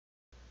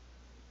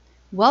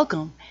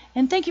Welcome,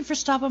 and thank you for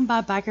stopping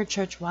by Biker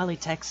Church, Wiley,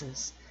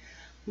 Texas.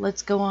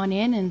 Let's go on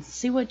in and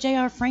see what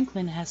J.R.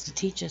 Franklin has to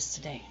teach us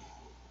today.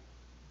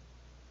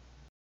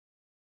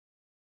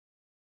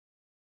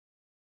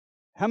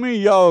 How many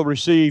of y'all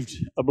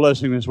received a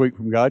blessing this week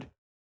from God?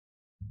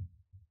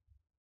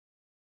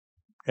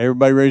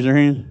 Everybody raise their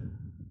hand.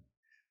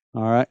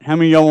 All right. How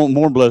many of y'all want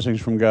more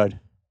blessings from God?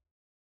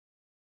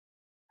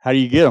 How do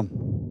you get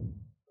them?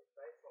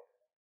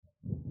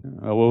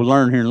 We'll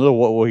learn here in a little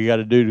what you got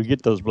to do to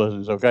get those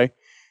blessings, okay?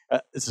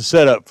 It's a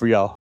setup for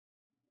y'all.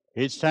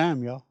 It's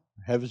time, y'all.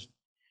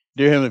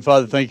 Dear Heavenly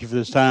Father, thank you for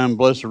this time.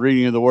 Bless the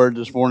reading of the Word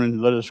this morning.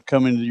 Let us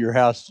come into your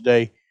house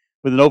today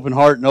with an open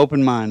heart and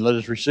open mind. Let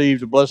us receive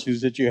the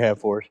blessings that you have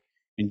for us.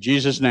 In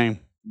Jesus' name,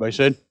 everybody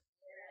said?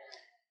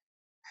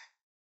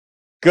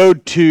 Go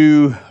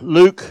to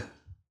Luke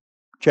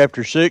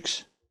chapter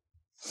 6.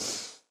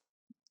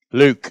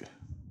 Luke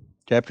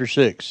chapter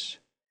 6.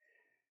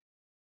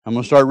 I'm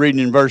going to start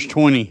reading in verse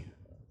 20.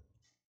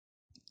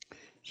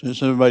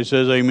 Since everybody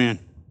says amen.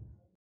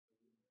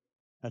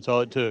 That's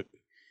all it took.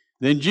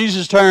 Then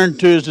Jesus turned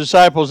to his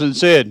disciples and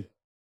said,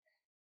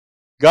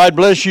 God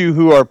bless you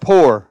who are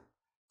poor,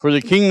 for the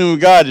kingdom of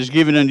God is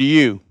given unto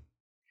you.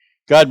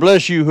 God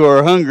bless you who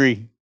are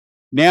hungry,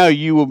 now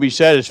you will be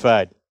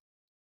satisfied.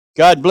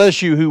 God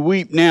bless you who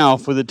weep now,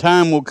 for the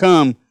time will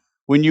come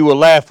when you will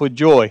laugh with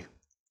joy.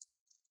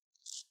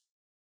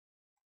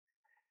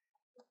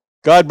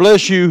 God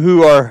bless you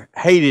who are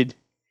hated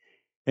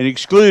and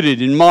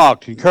excluded and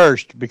mocked and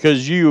cursed,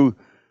 because you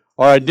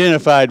are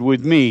identified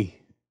with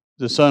me,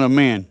 the Son of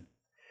Man.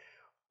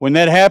 When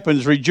that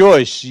happens,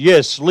 rejoice.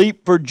 Yes,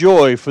 leap for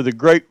joy, for the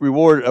great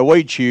reward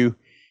awaits you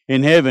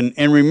in heaven.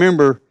 And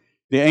remember,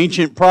 the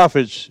ancient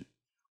prophets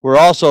were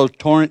also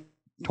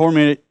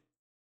tormented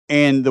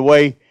and the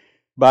way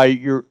by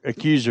your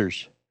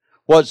accusers.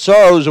 What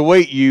sorrows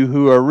await you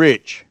who are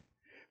rich,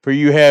 for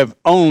you have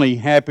only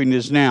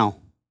happiness now.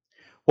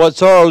 What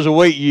sorrows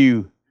await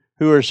you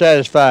who are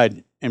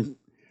satisfied and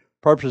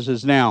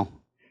purposes now,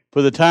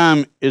 for the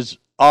time is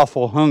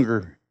awful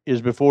hunger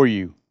is before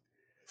you.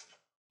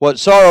 What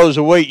sorrows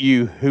await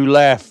you who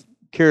laugh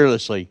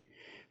carelessly,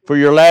 for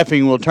your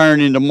laughing will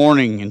turn into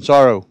mourning and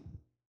sorrow.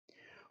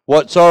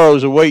 What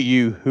sorrows await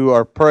you who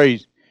are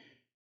praised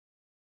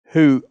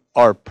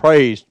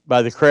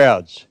by the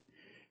crowds,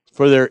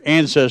 for their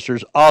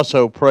ancestors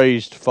also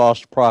praised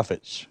false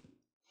prophets.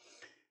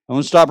 I'm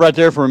going to stop right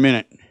there for a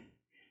minute.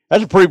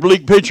 That's a pretty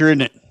bleak picture,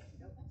 isn't it?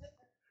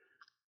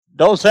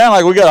 Don't sound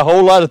like we got a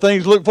whole lot of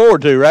things to look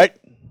forward to, right?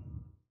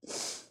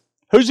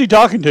 Who's he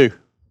talking to?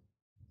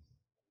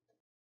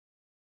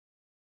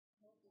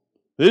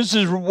 This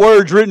is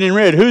words written in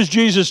red. Who's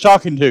Jesus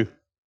talking to?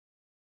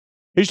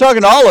 He's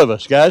talking to all of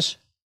us, guys.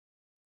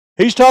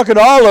 He's talking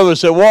to all of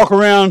us that walk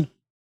around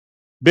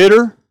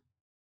bitter,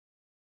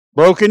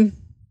 broken,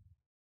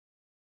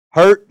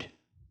 hurt,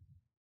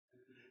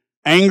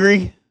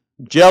 angry,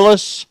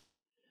 jealous.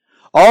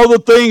 All the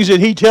things that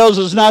he tells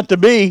us not to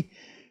be.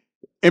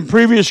 In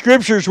previous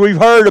scriptures, we've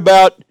heard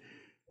about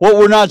what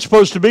we're not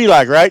supposed to be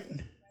like, right?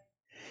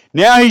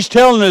 Now he's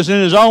telling us in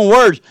his own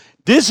words,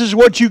 this is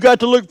what you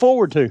got to look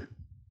forward to.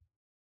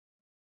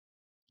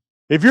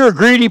 If you're a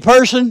greedy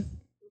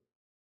person,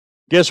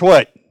 guess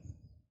what?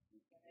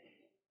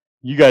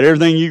 You got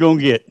everything you're going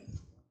to get.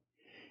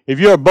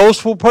 If you're a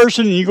boastful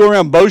person and you go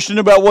around boasting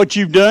about what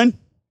you've done,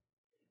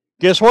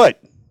 guess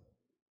what?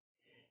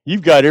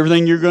 You've got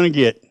everything you're going to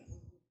get.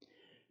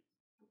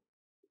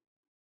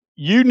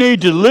 You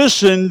need to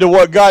listen to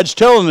what God's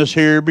telling us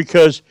here,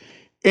 because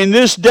in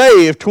this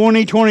day of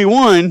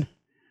 2021,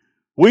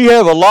 we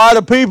have a lot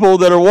of people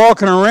that are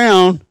walking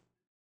around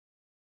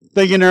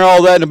thinking they're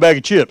all that in a bag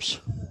of chips.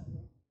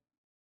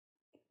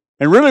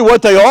 And really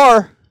what they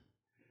are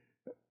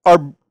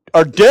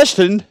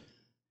destined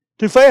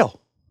to fail.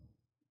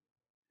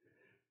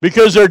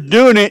 Because they're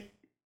doing it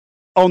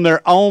on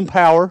their own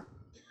power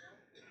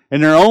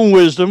and their own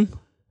wisdom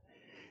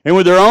and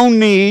with their own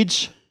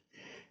needs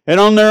and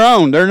on their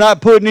own. They're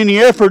not putting any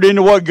effort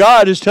into what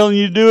God is telling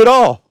you to do at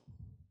all.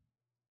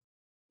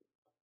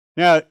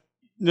 Now,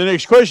 the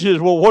next question is,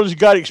 well, what does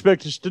God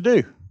expect us to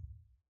do?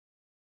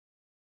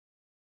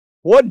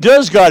 What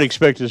does God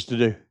expect us to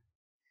do?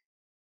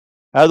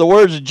 Out of the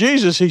words of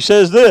Jesus, he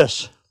says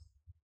this.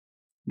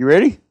 You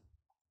ready?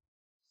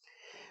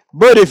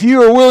 But if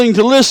you are willing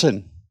to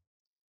listen,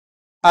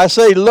 I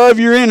say, love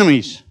your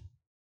enemies.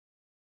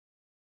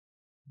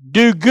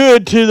 Do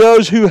good to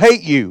those who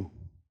hate you.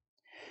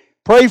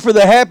 Pray for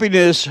the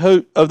happiness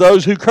of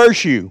those who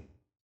curse you.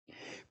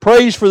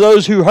 Praise for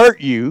those who hurt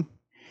you.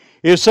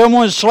 If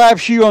someone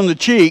slaps you on the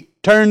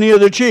cheek, turn the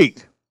other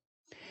cheek.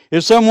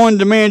 If someone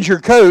demands your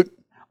coat,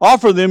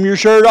 offer them your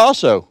shirt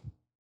also.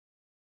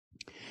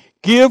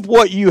 Give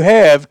what you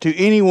have to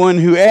anyone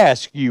who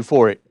asks you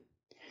for it.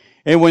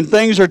 And when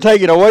things are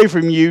taken away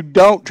from you,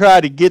 don't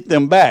try to get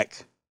them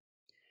back.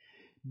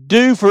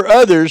 Do for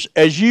others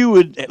as you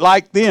would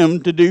like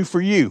them to do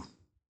for you.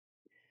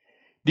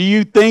 Do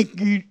you think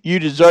you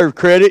deserve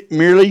credit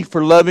merely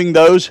for loving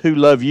those who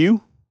love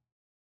you?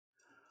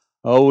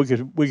 Oh, we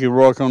could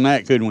work on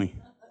that, couldn't we?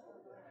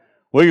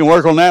 We can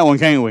work on that one,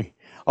 can't we?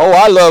 Oh,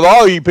 I love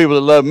all you people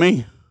that love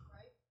me.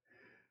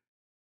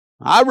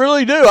 I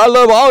really do. I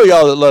love all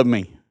y'all that love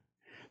me.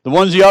 The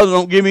ones of y'all that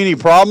don't give me any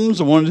problems,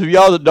 the ones of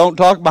y'all that don't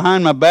talk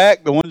behind my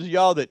back, the ones of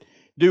y'all that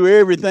do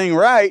everything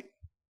right.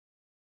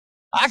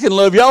 I can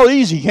love y'all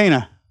easy, can't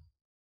I?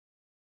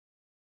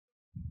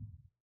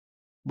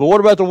 But what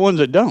about the ones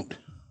that don't?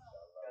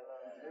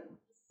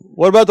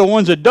 What about the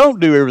ones that don't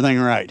do everything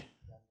right?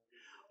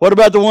 What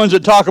about the ones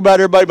that talk about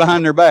everybody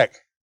behind their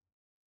back?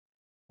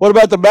 What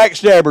about the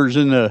backstabbers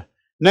and the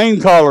name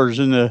callers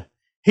and the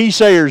he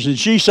sayers and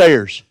she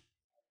sayers?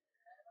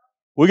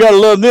 We got to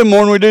love them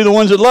more than we do the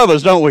ones that love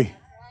us, don't we?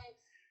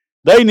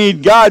 They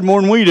need God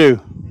more than we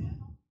do.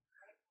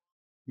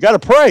 You got to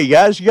pray,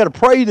 guys. You got to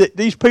pray that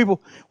these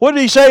people. What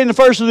did he say in the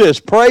first of this?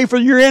 Pray for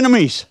your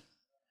enemies.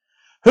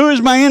 Who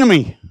is my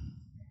enemy?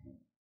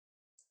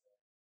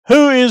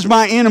 Who is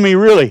my enemy,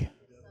 really?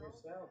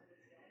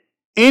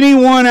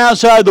 Anyone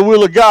outside the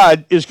will of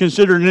God is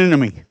considered an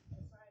enemy.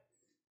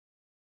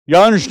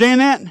 Y'all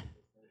understand that?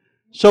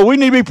 So we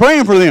need to be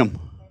praying for them.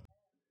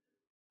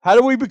 How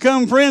do we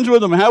become friends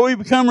with them? How do we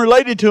become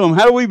related to them?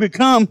 How do we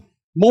become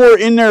more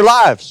in their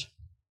lives?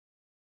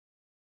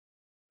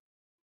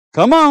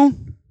 Come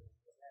on.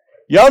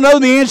 Y'all know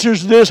the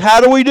answers to this.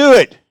 How do we do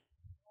it?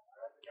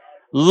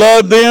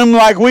 Love them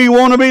like we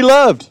want to be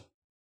loved.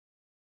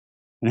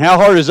 And how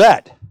hard is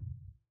that?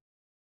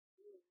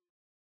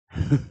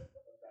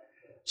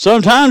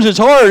 Sometimes it's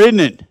hard, isn't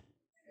it?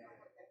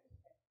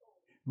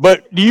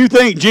 But do you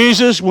think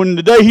Jesus, when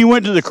the day he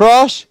went to the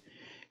cross,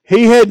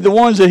 he had the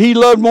ones that he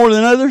loved more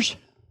than others?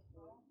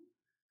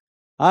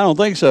 I don't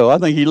think so. I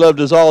think he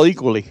loved us all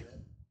equally.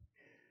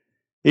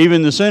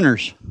 Even the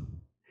sinners.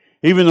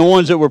 Even the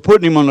ones that were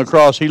putting him on the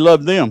cross, he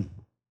loved them.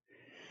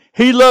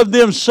 He loved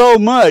them so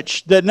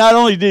much that not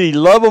only did he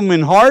love them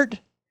in heart,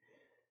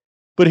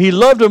 but he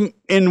loved them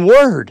in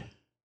word.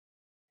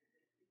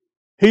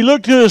 He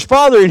looked to his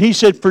Father and he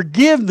said,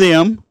 "Forgive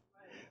them,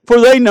 for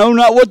they know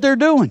not what they're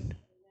doing."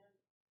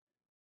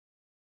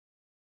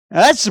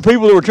 Now, that's the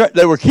people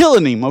that were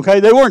killing him, okay?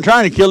 They weren't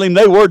trying to kill him,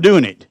 they were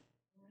doing it.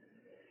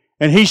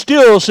 And he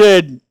still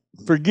said,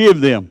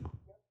 "Forgive them."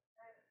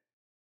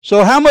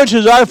 So how much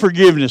is our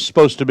forgiveness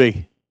supposed to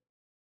be?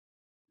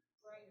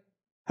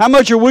 How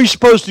much are we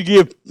supposed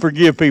to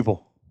forgive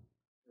people?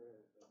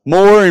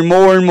 More and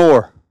more and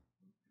more.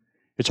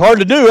 It's hard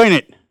to do, ain't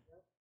it?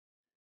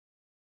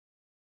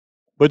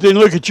 But then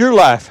look at your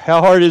life. How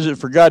hard is it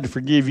for God to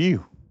forgive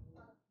you?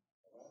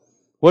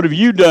 What have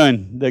you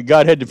done that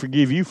God had to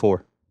forgive you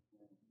for?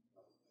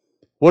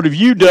 What have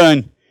you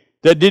done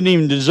that didn't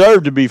even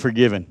deserve to be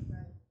forgiven?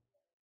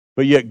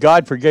 But yet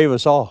God forgave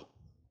us all.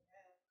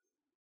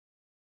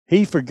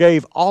 He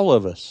forgave all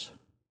of us.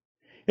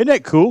 Isn't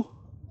that cool?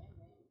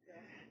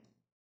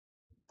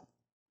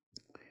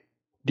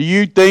 Do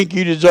you think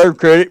you deserve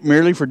credit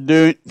merely for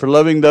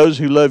loving those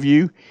who love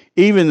you?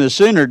 Even the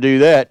sinner do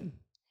that.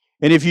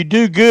 And if you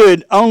do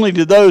good only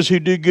to those who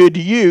do good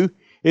to you,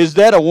 is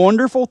that a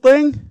wonderful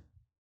thing?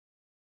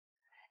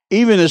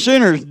 Even the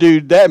sinners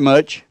do that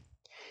much.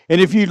 And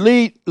if you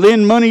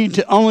lend money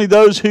to only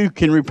those who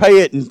can repay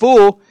it in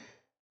full,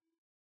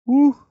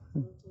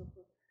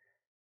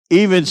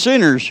 even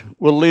sinners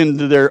will lend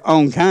to their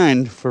own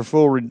kind for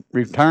full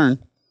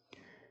return.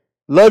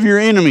 Love your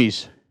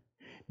enemies.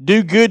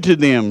 Do good to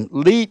them.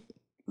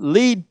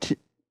 Lend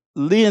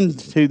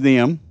to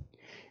them.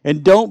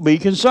 And don't be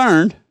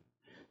concerned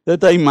that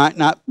they might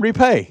not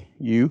repay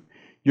you.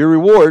 Your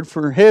reward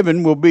for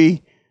heaven will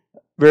be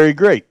very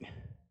great.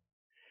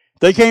 If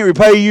they can't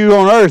repay you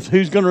on earth,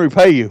 who's going to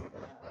repay you?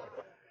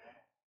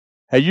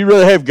 Had you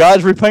rather have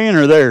God's repaying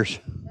or theirs?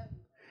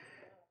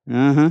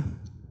 And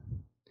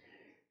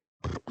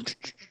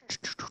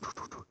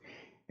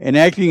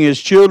acting as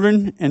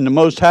children and the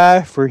Most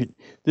High, for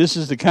this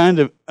is the kind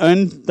of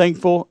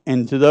unthankful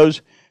and to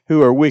those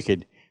who are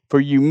wicked. For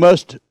you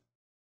must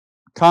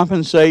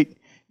compensate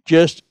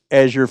just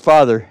as your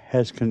Father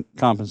has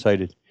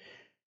compensated.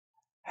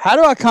 How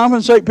do I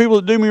compensate people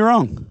that do me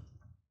wrong?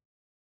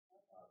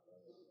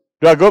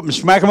 Do I go up and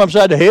smack them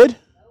upside the head?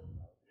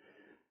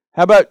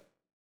 How about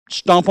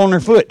stomp on their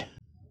foot?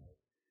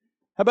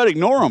 How about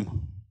ignore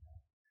them?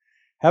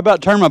 How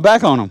about turn my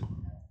back on them?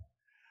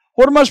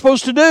 What am I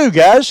supposed to do,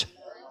 guys?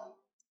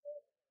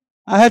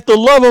 I have to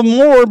love them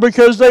more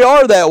because they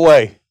are that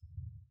way.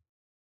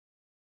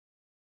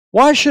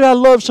 Why should I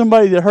love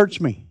somebody that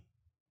hurts me?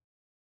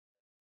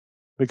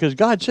 Because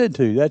God said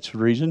to. That's the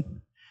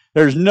reason.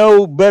 There's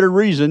no better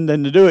reason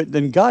than to do it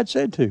than God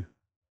said to.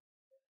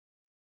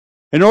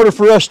 In order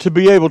for us to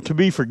be able to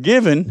be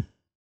forgiven,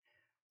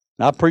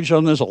 I preach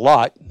on this a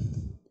lot.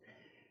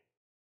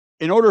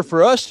 In order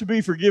for us to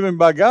be forgiven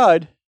by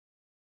God,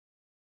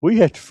 we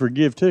have to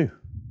forgive too.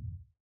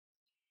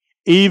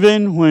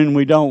 Even when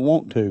we don't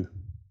want to.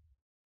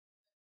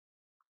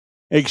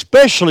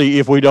 Especially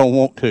if we don't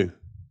want to.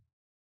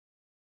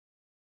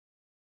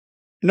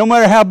 No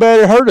matter how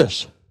bad it hurt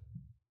us.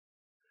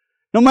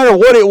 No matter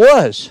what it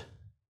was.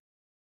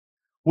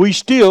 we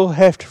still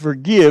have to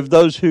forgive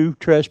those who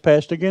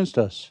trespassed against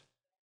us.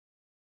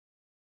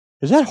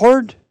 Is that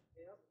hard?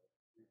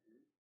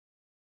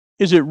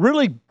 Is it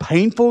really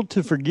painful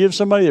to forgive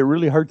somebody that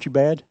really hurt you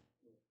bad?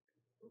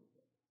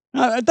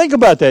 Now, think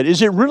about that.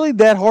 Is it really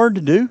that hard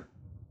to do?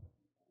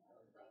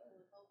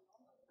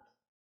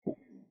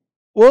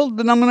 Well,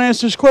 then I'm going to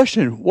ask this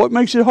question. What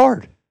makes it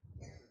hard?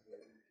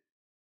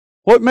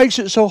 What makes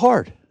it so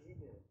hard?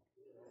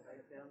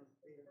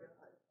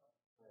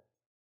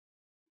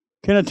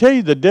 Can I tell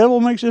you the devil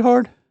makes it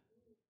hard?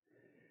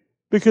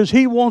 Because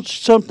he wants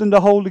something to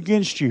hold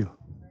against you.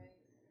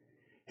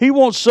 He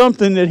wants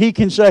something that he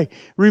can say,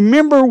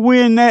 remember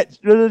when that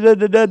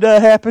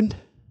happened?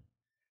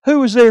 Who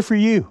was there for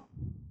you?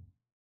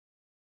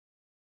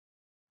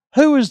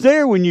 Who was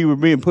there when you were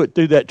being put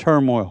through that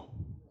turmoil?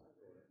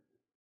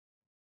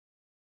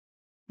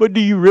 But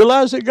do you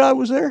realize that God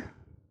was there?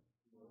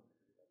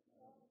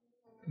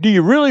 Do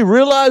you really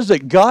realize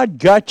that God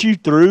got you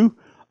through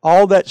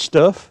all that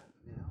stuff?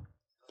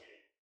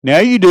 Now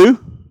you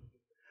do.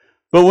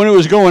 But when it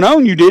was going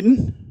on, you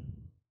didn't.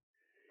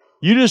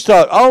 You just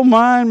thought, oh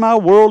my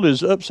world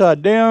is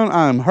upside down.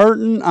 I'm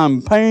hurting. I'm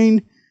in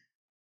pain.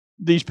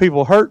 These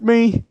people hurt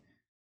me.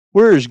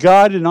 Where is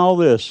God in all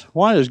this?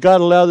 Why does God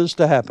allow this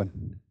to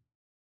happen?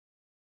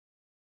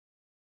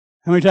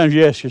 How many times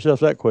you ask yourself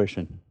that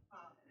question?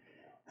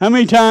 How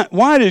many times?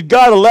 Why did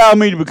God allow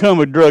me to become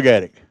a drug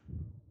addict?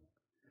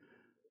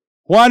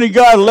 Why did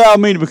God allow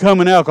me to become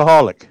an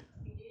alcoholic?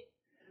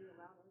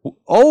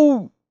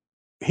 Oh,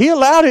 He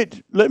allowed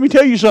it. Let me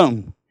tell you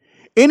something.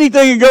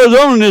 Anything that goes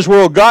on in this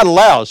world, God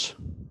allows.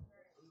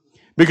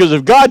 Because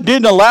if God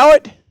didn't allow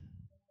it,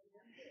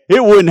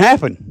 it wouldn't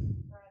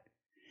happen.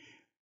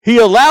 He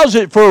allows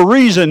it for a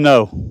reason,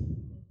 though.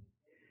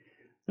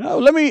 Now,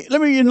 let me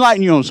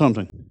enlighten you on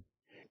something.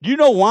 Do you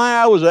know why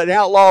I was an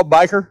outlaw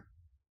biker?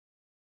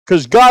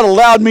 Because God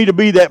allowed me to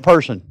be that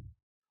person.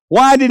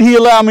 Why did He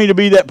allow me to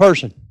be that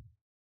person?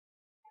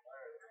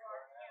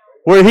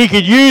 Where He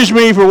could use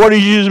me for what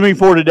He's using me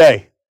for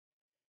today.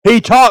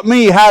 He taught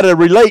me how to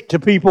relate to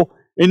people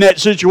in that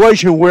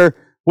situation where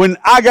when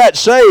I got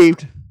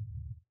saved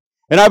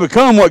and I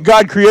become what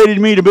God created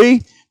me to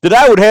be, that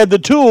I would have the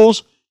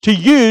tools to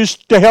use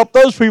to help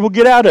those people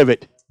get out of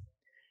it.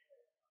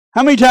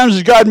 How many times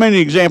has God made an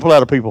example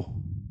out of people?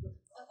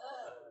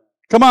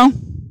 Come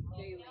on.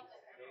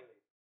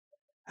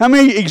 How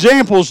many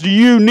examples do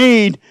you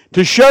need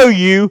to show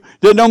you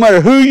that no matter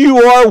who you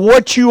are,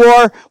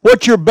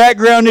 what your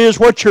background is,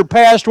 what your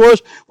past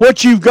was,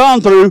 what you've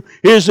gone through,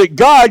 is that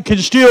God can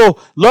still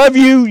love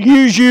you,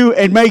 use you,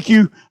 and make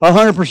you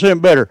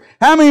 100% better?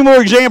 How many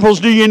more examples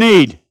do you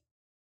need?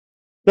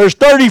 There's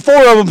 34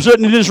 of them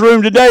sitting in this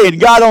room today, and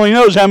God only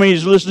knows how many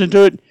is listening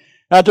to it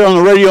out there on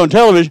the radio and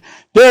television.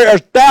 There are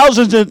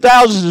thousands and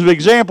thousands of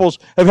examples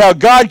of how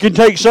God can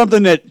take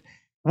something that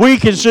we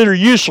consider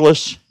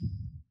useless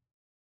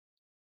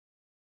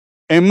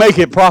and make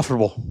it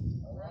profitable.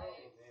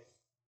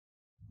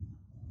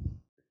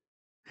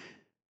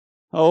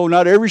 Oh,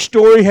 not every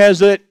story has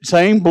that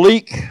same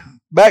bleak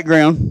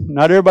background.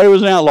 Not everybody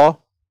was an outlaw.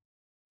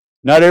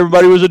 Not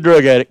everybody was a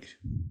drug addict.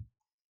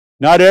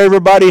 Not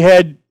everybody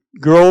had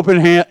grow up in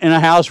a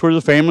house where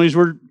the families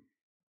were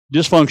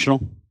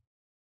dysfunctional.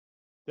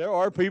 There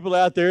are people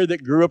out there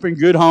that grew up in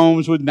good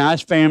homes with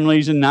nice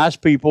families and nice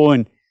people,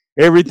 and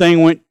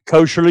everything went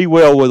kosherly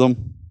well with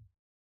them.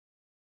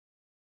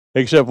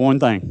 Except one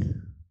thing.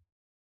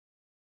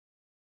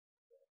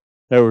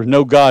 There was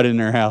no God in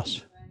their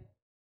house.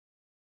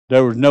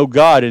 There was no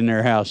God in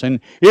their house. And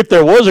if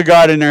there was a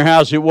God in their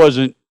house, it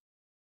wasn't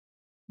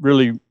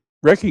really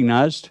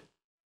recognized.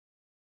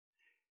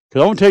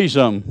 Because I want to tell you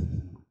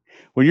something.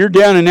 When you're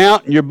down and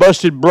out and you're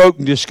busted, broke,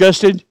 and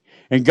disgusted,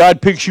 and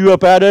God picks you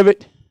up out of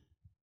it,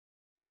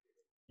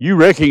 you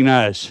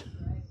recognize.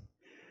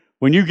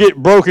 When you get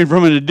broken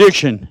from an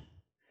addiction,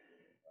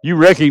 you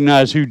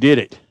recognize who did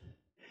it.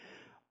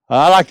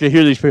 I like to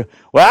hear these people.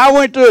 Well, I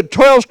went to a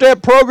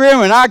 12-step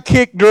program and I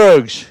kicked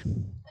drugs.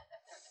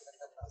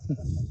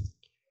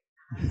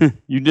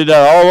 You did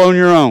that all on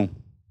your own.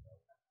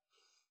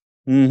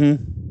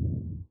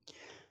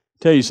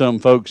 Tell you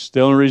something, folks. The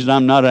only reason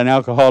I'm not an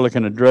alcoholic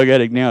and a drug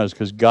addict now is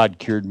because God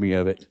cured me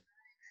of it.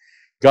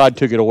 God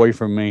took it away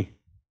from me.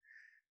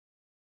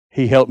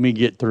 He helped me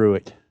get through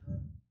it.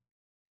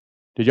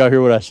 Did y'all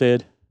hear what I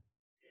said?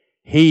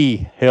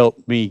 He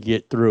helped me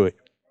get through it.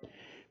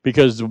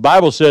 Because the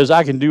Bible says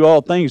I can do all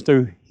things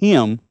through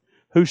Him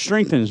who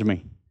strengthens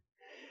me.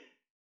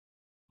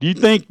 Do you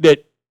think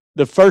that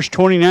the first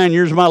 29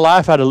 years of my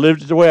life I'd have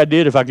lived it the way I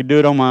did if I could do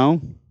it on my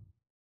own?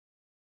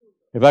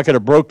 If I could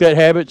have broke that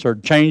habits or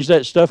changed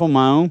that stuff on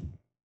my own?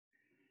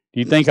 Do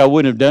you think I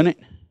wouldn't have done it?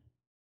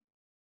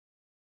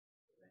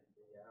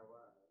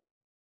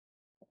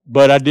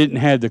 But I didn't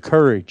have the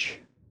courage.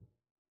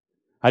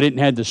 I didn't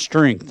have the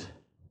strength.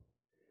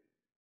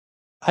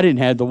 I didn't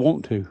have the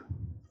want to.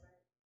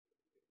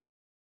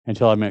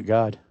 Until I met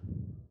God.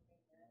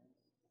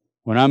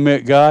 When I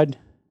met God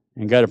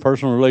and got a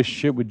personal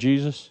relationship with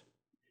Jesus,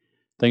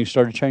 things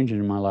started changing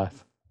in my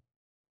life.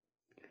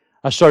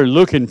 I started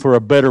looking for a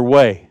better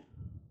way,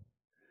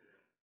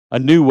 a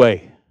new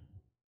way.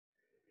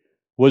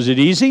 Was it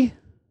easy?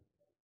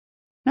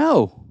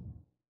 No.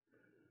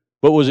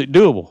 But was it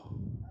doable?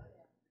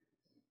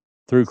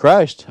 Through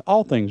Christ,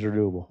 all things are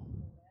doable.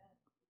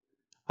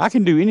 I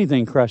can do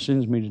anything Christ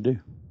sends me to do.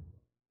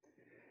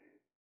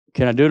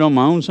 Can I do it on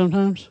my own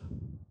sometimes?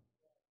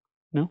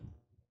 No.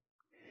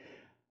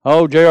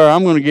 Oh, JR,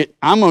 I'm going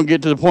to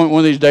get to the point one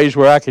of these days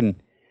where I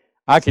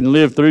can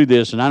live through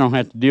this and I don't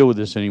have to deal with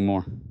this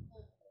anymore.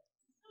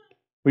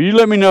 Will you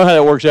let me know how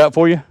that works out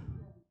for you?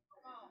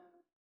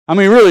 I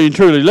mean, really and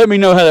truly, let me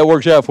know how that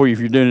works out for you if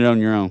you're doing it on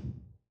your own.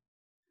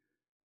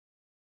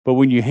 But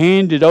when you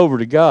hand it over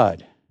to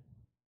God,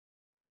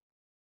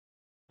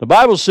 the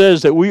Bible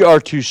says that we are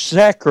to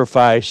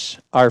sacrifice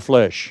our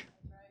flesh.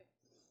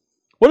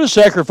 What does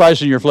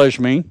sacrificing your flesh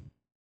mean?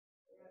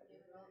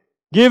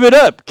 Give it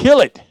up. Kill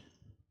it.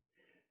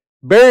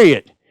 Bury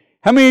it.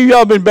 How many of y'all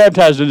have been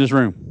baptized in this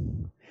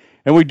room?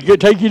 And we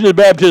take you to the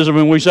baptism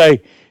and we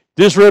say,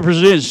 this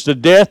represents the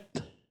death,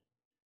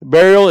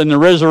 burial, and the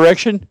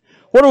resurrection.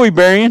 What are we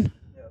burying?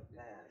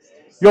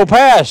 Your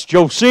past,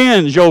 your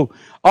sins,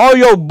 all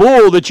your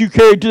bull that you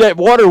carried to that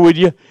water with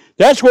you.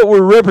 That's what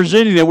we're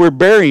representing, that we're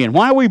burying.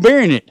 Why are we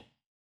burying it?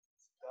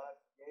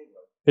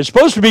 It's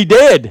supposed to be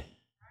dead. Did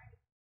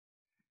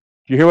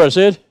you hear what I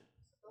said?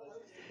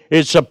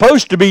 It's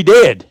supposed to be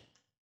dead.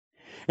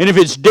 And if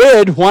it's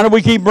dead, why do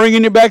we keep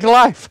bringing it back to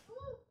life?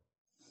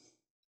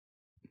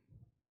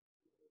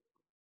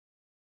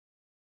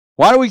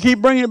 Why do we keep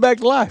bringing it back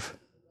to life?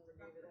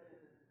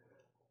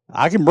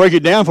 I can break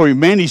it down for you.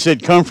 Mandy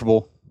said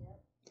comfortable.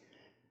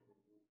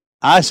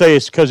 I say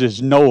it's because it's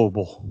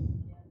knowable.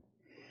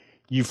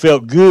 You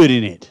felt good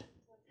in it.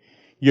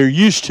 You're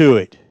used to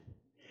it.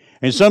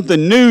 And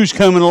something new's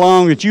coming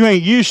along that you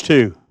ain't used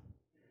to.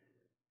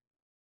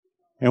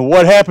 And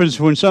what happens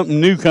when something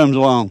new comes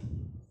along?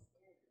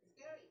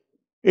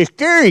 It's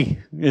scary,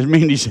 as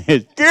Mindy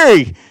said.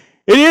 Scary.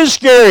 It is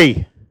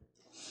scary.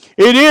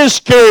 It is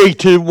scary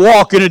to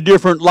walk in a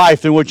different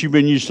life than what you've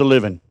been used to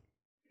living.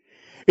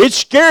 It's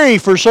scary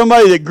for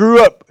somebody that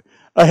grew up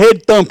a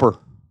head thumper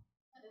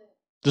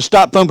to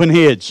stop thumping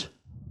heads.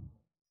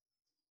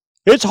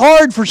 It's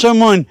hard for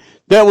someone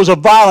that was a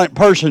violent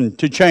person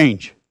to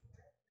change.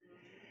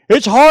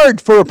 It's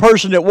hard for a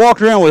person that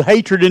walked around with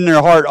hatred in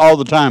their heart all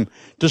the time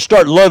to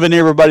start loving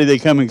everybody they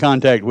come in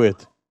contact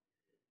with.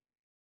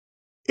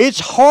 It's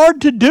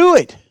hard to do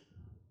it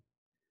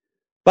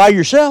by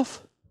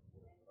yourself.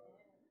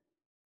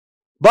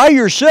 By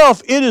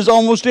yourself, it is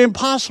almost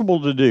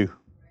impossible to do.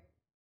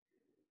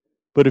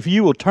 But if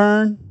you will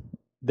turn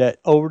that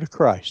over to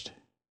Christ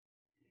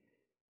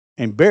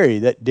and bury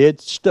that dead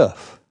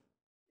stuff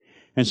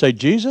and say,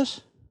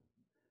 Jesus,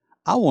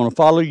 I want to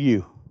follow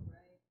you.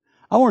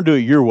 I want to do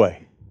it your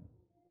way.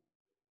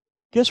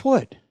 Guess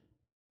what?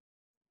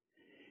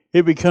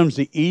 It becomes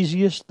the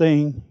easiest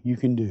thing you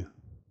can do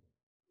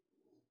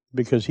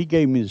because He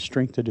gave me the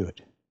strength to do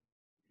it.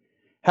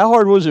 How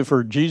hard was it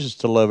for Jesus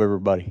to love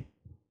everybody?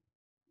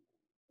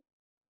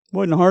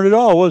 Wasn't hard at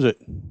all, was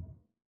it?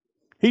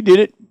 He did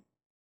it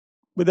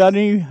without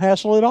any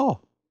hassle at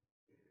all.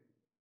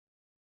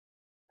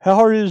 How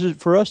hard is it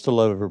for us to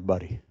love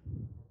everybody?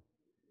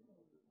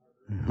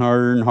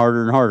 Harder and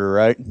harder and harder,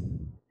 right?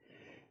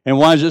 And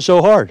why is it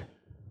so hard?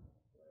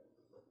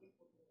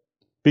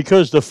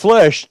 Because the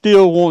flesh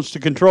still wants to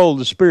control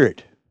the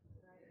spirit.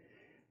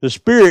 The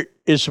spirit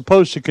is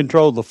supposed to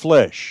control the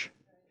flesh.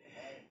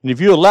 And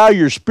if you allow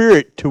your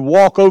spirit to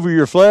walk over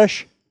your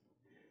flesh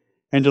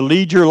and to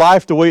lead your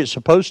life the way it's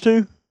supposed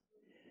to,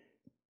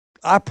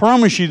 I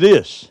promise you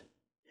this,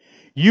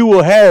 you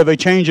will have a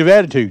change of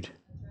attitude.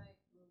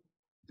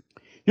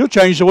 You'll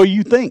change the way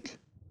you think.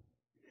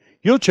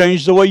 You'll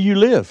change the way you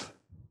live.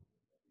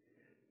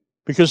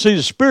 Because, see,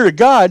 the Spirit of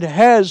God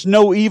has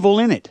no evil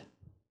in it.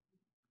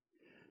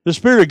 The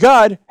Spirit of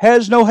God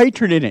has no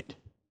hatred in it.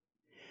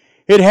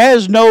 It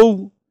has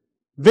no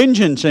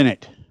vengeance in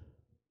it.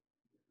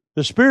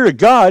 The Spirit of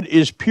God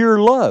is pure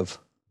love.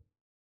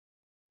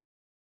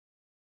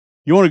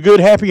 You want a good,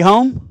 happy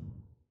home?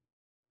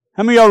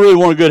 How many of y'all really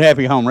want a good,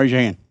 happy home? Raise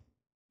your hand.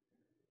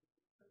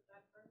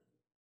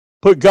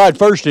 Put God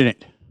first in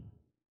it.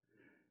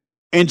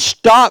 And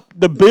stop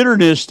the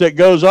bitterness that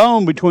goes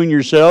on between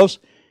yourselves.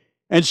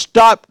 And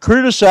stop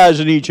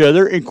criticizing each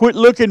other. And quit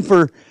looking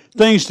for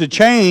things to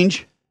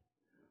change.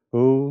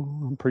 Oh,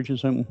 I'm preaching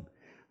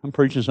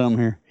something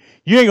here.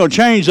 You ain't going to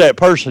change that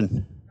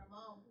person.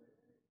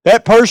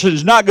 That person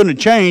is not going to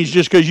change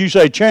just because you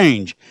say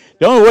change.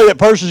 The only way that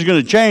person is going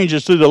to change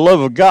is through the love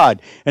of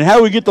God. And how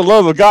do we get the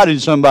love of God in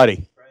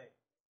somebody?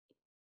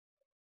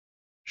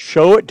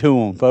 Show it to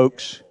them,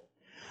 folks.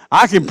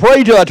 I can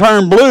pray till I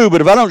turn blue,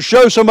 but if I don't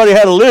show somebody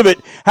how to live it,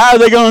 how are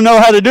they going to know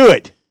how to do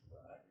it?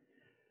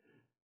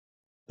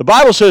 The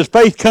Bible says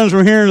faith comes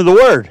from hearing of the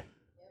Word.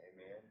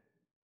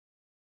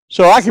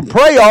 So I can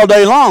pray all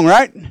day long,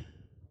 right?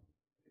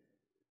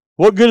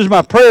 What good is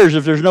my prayers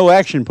if there's no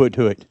action put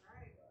to it?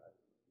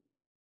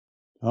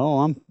 Oh,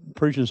 I'm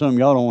preaching something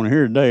y'all don't want to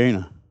hear today,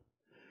 ain't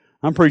I?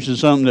 I'm preaching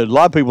something that a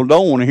lot of people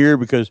don't want to hear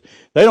because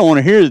they don't want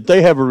to hear that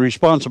they have a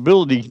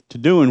responsibility to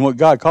doing what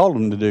God called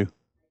them to do.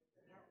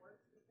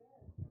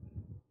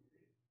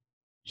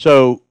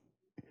 So,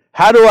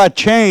 how do I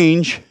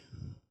change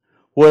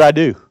what I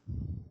do?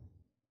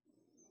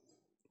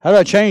 How do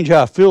I change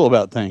how I feel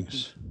about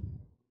things?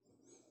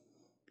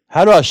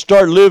 How do I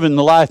start living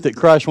the life that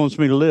Christ wants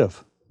me to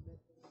live?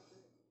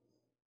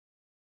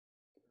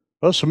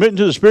 Well, submitting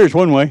to the Spirit is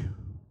one way.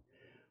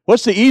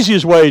 What's the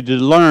easiest way to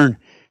learn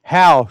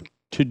how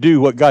to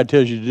do what God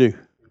tells you to do?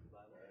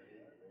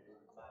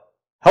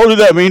 Hold it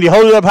up, Mandy.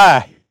 Hold it up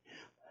high.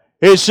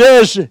 It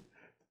says,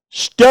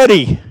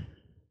 study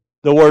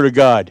the Word of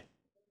God.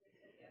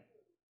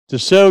 To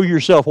show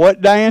yourself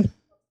what, Diane?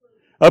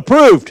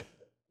 Approved.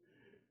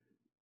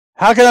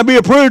 How can I be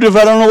approved if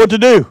I don't know what to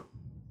do?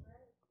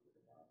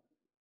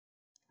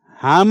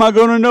 How am I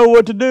going to know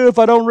what to do if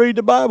I don't read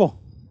the Bible?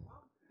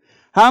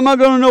 How am I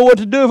going to know what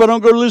to do if I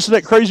don't go listen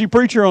to that crazy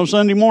preacher on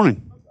Sunday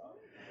morning?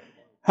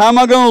 How am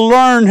I going to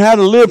learn how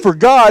to live for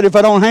God if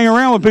I don't hang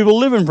around with people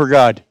living for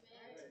God?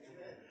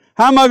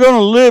 How am I going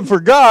to live for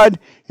God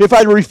if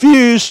I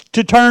refuse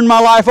to turn my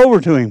life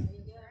over to Him?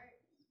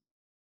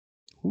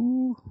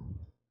 Ooh.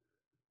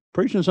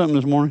 Preaching something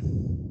this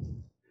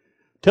morning.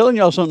 Telling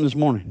y'all something this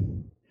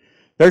morning.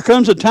 There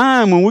comes a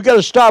time when we got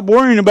to stop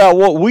worrying about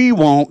what we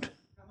want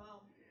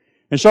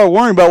and start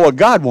worrying about what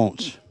God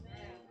wants.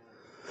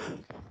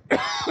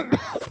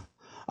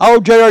 Oh,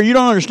 JR, you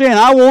don't understand.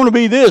 I want to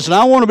be this and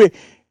I want to be...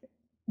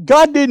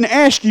 God didn't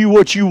ask you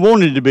what you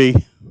wanted to be.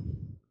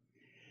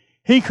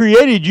 He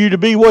created you to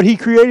be what He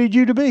created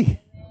you to be.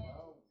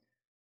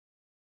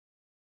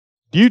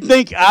 Do you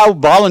think I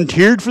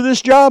volunteered for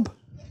this job?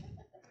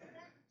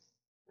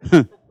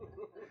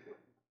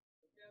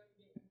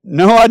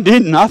 No, I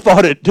didn't. I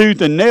fought it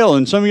tooth and nail,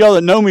 and some of y'all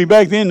that know me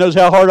back then knows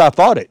how hard I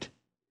fought it.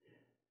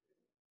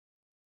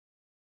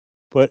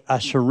 But I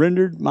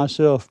surrendered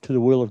myself to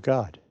the will of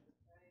God.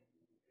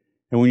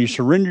 And when you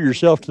surrender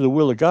yourself to the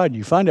will of God,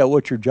 you find out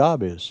what your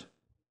job is.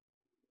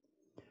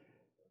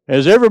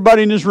 Is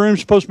everybody in this room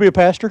supposed to be a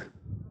pastor?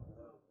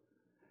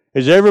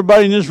 Is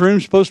everybody in this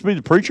room supposed to be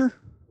the preacher?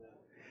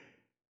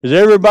 Is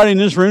everybody in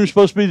this room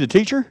supposed to be the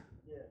teacher?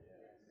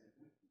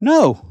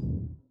 No.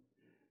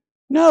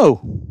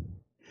 No.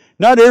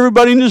 Not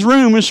everybody in this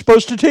room is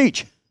supposed to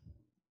teach.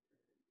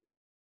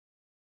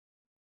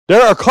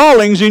 There are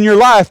callings in your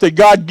life that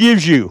God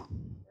gives you.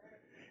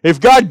 If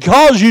God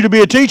calls you to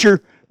be a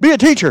teacher, be a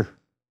teacher.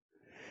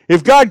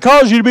 If God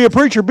calls you to be a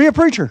preacher, be a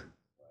preacher.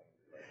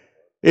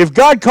 If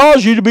God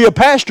calls you to be a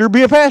pastor,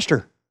 be a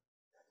pastor.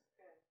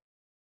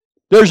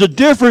 There's a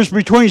difference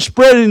between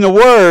spreading the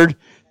word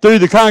through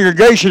the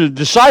congregation of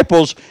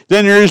disciples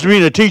than there is to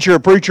being a teacher, a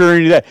preacher, or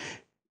any of that.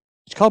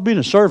 It's called being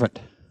a servant.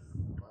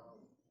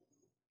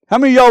 How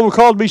many of y'all were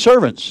called to be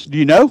servants? Do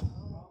you know?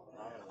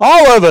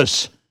 All of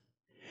us.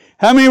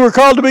 How many were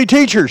called to be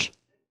teachers?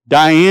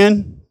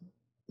 Diane,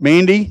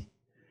 Mandy,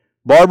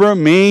 Barbara,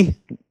 me,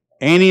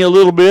 Annie a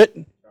little bit,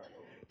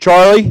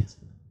 Charlie.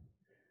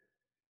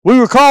 We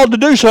were called to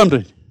do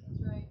something.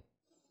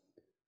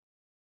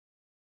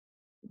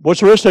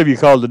 What's the rest of you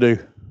called to do?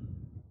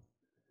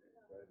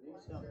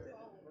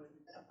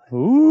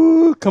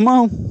 Ooh, come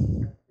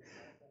on.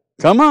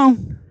 Come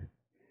on.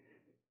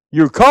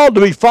 You're called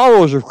to be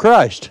followers of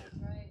Christ.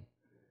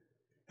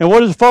 And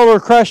what is a follower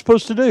of Christ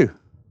supposed to do?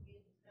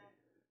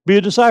 Be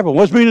a disciple.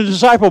 What's being a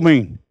disciple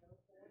mean?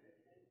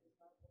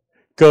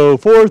 Go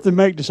forth and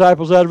make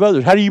disciples out of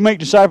others. How do you make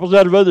disciples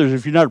out of others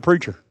if you're not a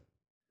preacher?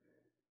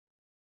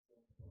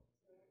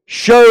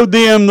 Show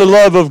them the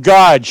love of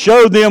God.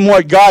 Show them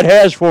what God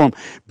has for them.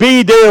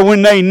 Be there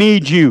when they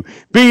need you.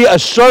 Be a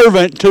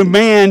servant to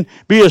man.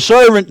 Be a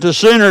servant to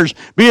sinners.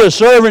 Be a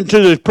servant to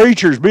the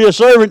preachers. Be a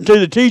servant to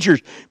the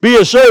teachers. Be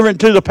a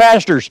servant to the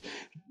pastors.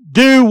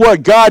 Do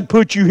what God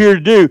put you here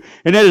to do,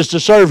 and that is to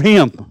serve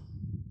Him.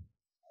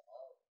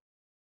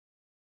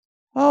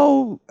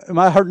 Oh, am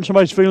I hurting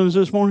somebody's feelings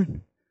this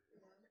morning?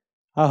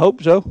 I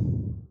hope so.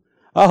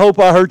 I hope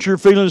I hurt your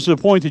feelings to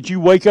the point that you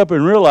wake up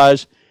and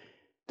realize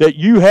that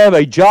you have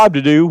a job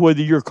to do,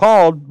 whether you're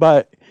called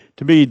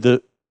to be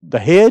the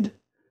head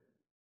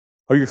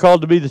or you're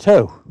called to be the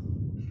toe.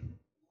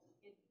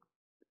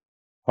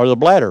 Or the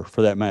bladder,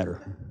 for that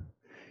matter.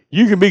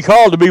 You can be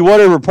called to be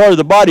whatever part of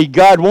the body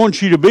God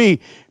wants you to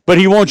be, but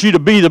He wants you to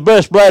be the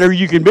best bladder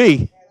you can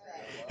be.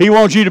 He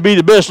wants you to be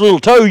the best little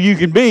toe you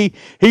can be.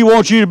 He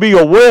wants you to be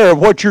aware of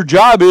what your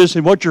job is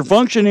and what your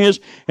function is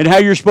and how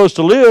you're supposed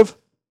to live.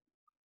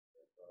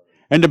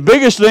 And the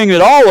biggest thing that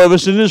all of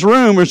us in this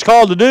room is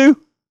called to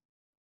do,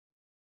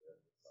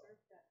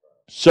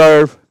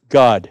 serve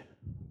God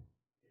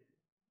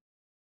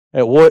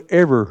at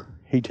whatever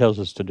He tells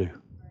us to do.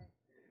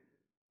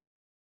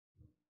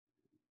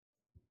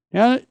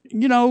 Now,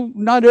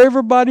 not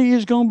everybody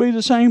is going to be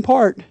the same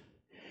part.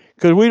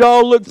 Because we'd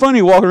all look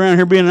funny walking around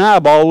here being an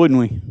eyeball, wouldn't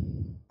we?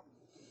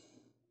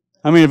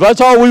 I mean, if that's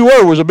all we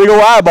were was a big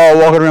old eyeball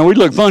walking around, we'd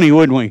look funny,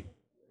 wouldn't we?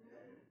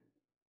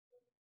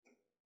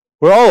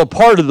 We're all a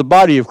part of the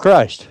body of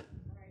Christ.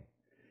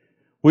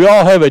 We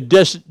all have a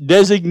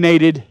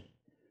designated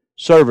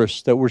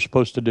service that we're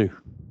supposed to do.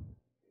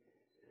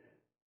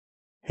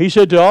 He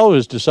said to all of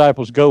his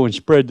disciples, go and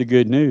spread the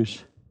good news.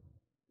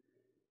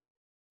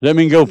 Does that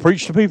mean go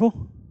preach to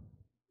people?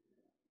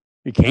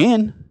 It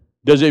can.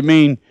 Does it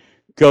mean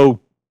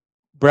go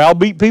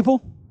browbeat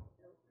people?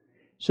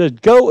 It says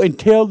go and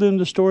tell them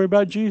the story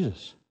about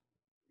Jesus.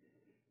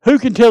 Who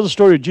can tell the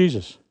story of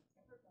Jesus?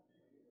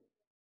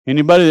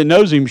 Anybody that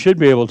knows him should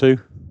be able to.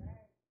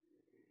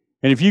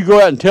 And if you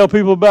go out and tell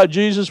people about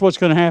Jesus, what's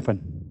going to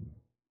happen?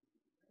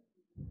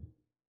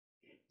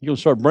 You're going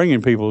to start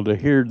bringing people to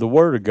hear the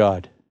Word of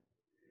God.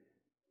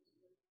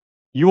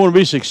 You want to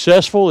be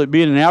successful at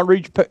being an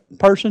outreach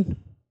person?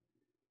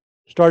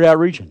 Start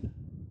outreaching.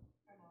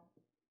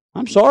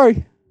 I'm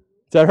sorry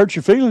if that hurts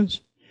your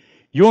feelings.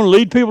 You want to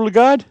lead people to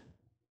God?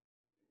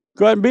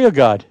 Go out and be a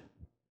God.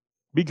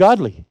 Be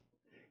godly.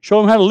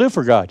 Show them how to live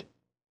for God.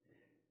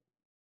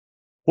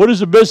 What is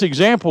the best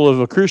example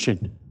of a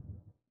Christian?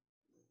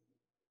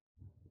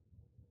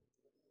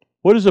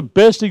 What is the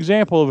best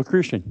example of a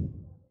Christian?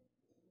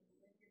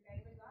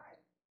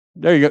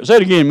 There you go. Say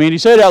it again, Mindy.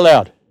 Say it out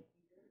loud.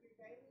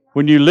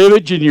 When you live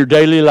it in your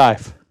daily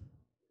life.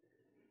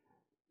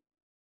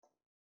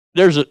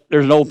 There's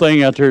an old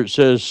thing out there that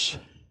says,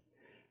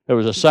 there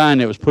was a sign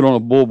that was put on a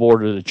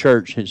billboard at a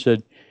church. It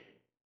said,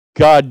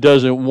 God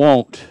doesn't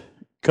want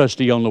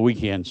custody on the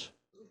weekends.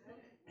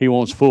 He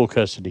wants full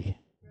custody.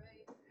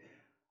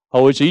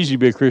 Oh, it's easy to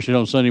be a Christian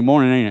on Sunday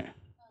morning, ain't it?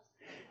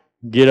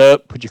 Get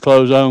up, put your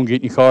clothes on,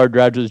 get in your car,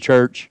 drive to the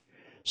church,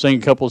 sing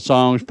a couple of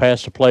songs,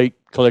 pass the plate,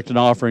 collect an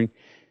offering,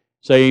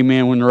 say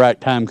amen when the right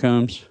time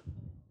comes.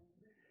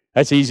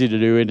 That's easy to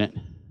do, isn't it?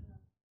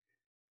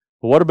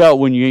 But what about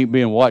when you ain't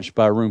being watched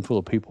by a room full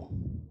of people?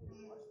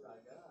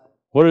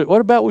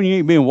 What about when you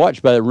ain't being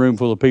watched by a room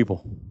full of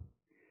people?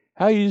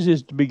 How easy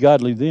is it to be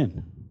godly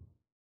then?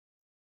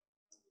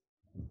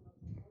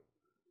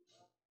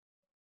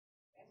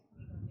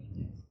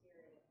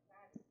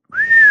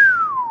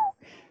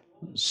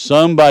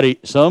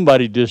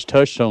 Somebody just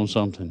touched on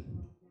something.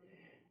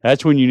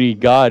 That's when you need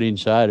God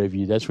inside of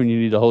you. That's when you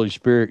need the Holy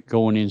Spirit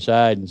going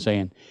inside and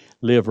saying,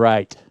 live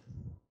right.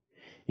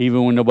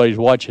 Even when nobody's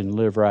watching,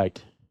 live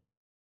right.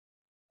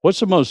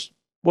 What's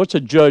a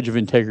judge of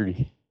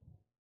integrity?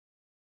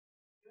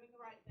 Doing the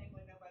right thing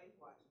when nobody's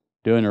watching.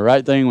 Doing the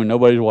right thing when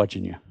nobody's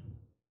watching you.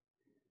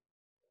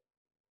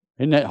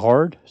 Isn't that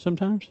hard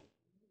sometimes?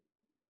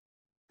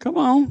 Come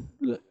on.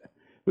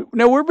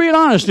 Now, we're being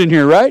honest in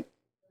here, right?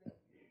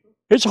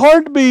 It's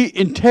hard to be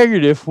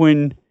integrative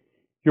when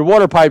your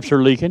water pipes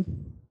are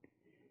leaking,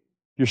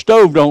 your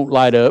stove don't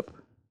light up,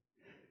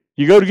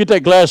 you go to get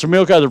that glass of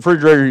milk out of the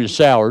refrigerator and it's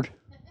soured,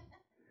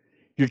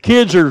 your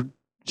kids are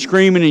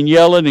screaming and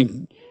yelling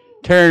and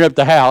tearing up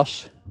the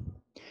house,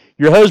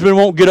 your husband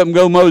won't get up and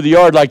go mow the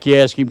yard like you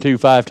asked him to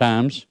 5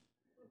 times,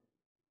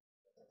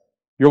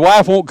 your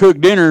wife won't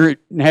cook dinner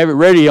and have it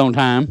ready on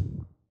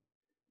time.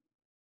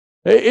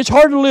 It's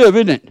hard to live,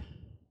 isn't it?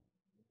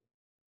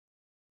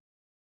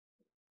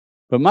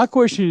 But my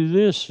question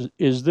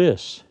is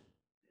this.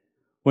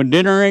 When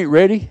dinner ain't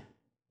ready,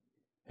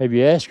 have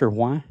you asked her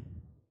why?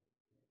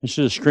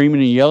 Instead of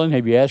screaming and yelling,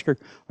 have you asked her,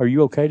 are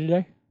you okay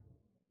today?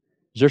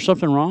 Is there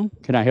something wrong?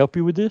 Can I help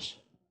you with this?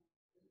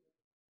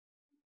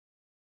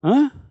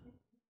 Huh,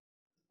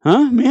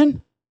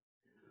 men?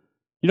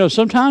 You know,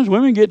 sometimes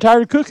women get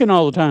tired of cooking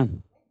all the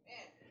time.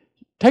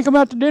 Take them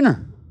out to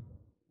dinner.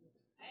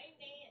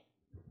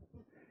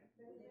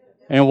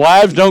 And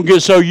wives, don't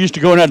get so used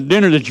to going out to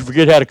dinner that you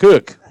forget how to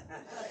cook.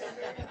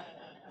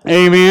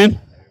 Amen.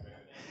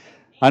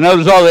 I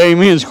noticed all the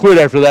amens quit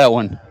after that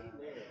one.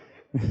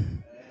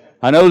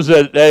 I noticed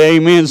that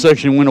amen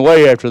section went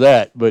away after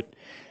that. And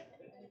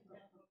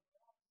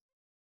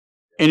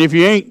if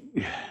you ain't,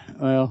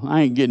 well,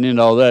 I ain't getting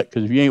into all that,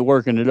 because if you ain't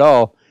working at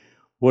all,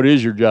 what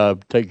is your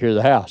job? Take care of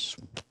the house.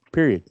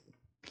 Period.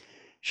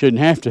 Shouldn't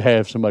have to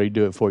have somebody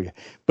do it for you.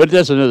 But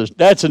that's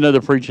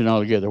another preaching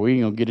altogether. We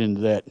ain't gonna get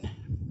into that.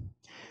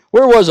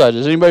 Where was I?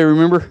 Does anybody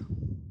remember?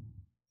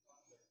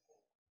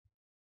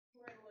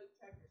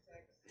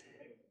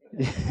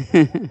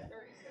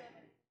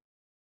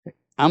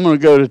 I'm going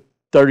to go to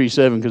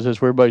 37 because that's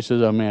where everybody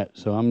says I'm at.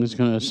 So I'm just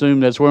going to assume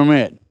that's where I'm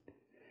at.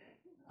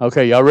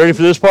 Okay, y'all ready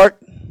for this part?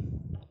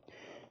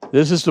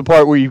 This is the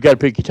part where you've got to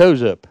pick your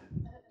toes up.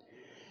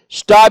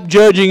 Stop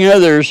judging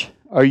others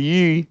or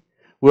you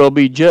will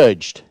be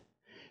judged.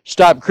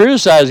 Stop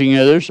criticizing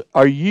others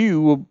or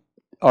it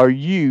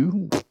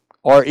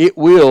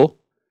will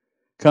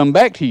come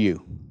back to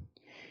you.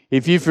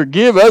 If you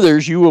forgive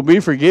others, you will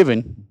be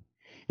forgiven.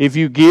 If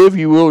you give,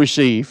 you will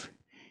receive.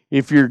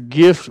 If your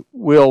gift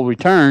will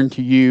return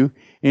to you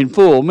in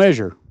full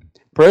measure,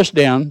 pressed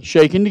down,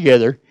 shaken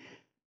together,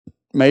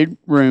 made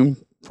room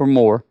for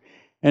more,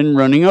 and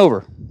running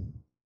over.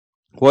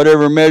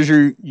 Whatever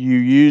measure you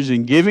use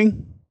in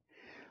giving,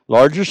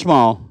 large or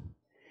small,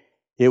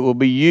 it will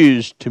be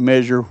used to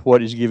measure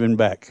what is given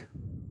back.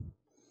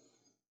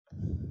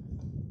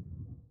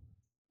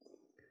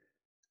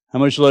 How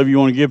much love you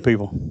want to give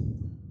people?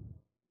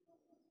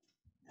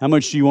 How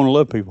much do you want to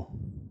love people?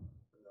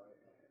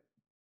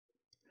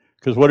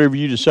 Because whatever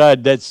you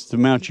decide that's the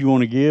amount you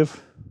want to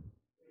give,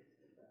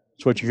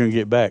 it's what you're going to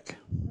get back.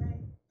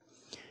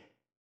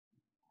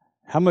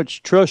 How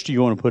much trust do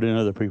you want to put in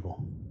other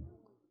people?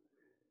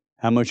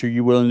 How much are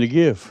you willing to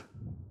give?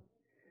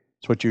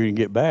 It's what you're going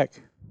to get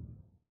back.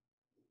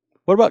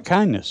 What about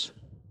kindness?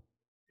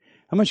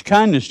 How much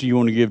kindness do you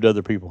want to give to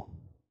other people?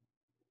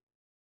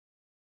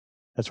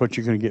 That's what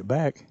you're going to get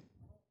back.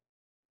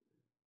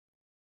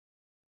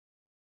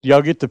 Do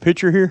y'all get the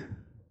picture here?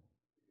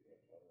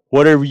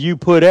 Whatever you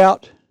put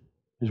out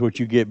is what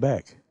you get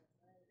back.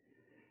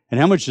 And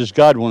how much does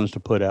God want us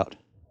to put out?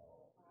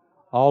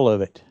 All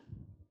of it.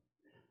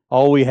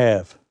 All we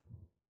have.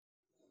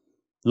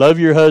 Love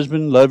your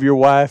husband, love your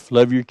wife,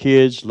 love your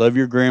kids, love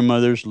your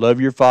grandmothers, love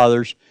your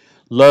fathers,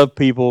 love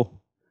people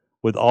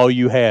with all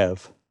you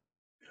have.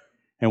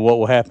 And what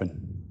will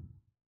happen?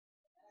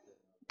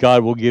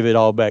 God will give it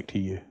all back to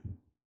you.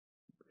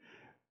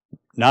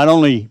 Not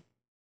only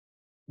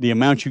the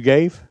amount you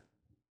gave,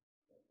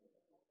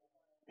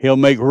 He'll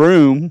make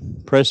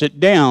room, press it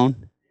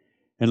down,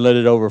 and let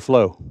it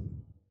overflow.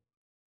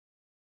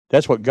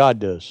 That's what God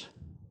does.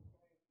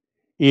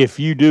 If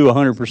you do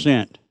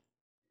 100%,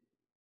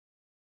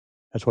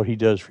 that's what He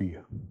does for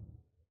you.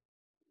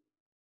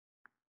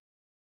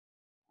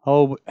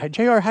 Oh,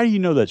 JR, how do you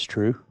know that's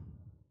true?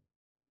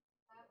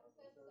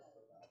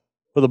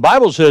 Well, the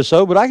Bible says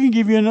so, but I can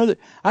give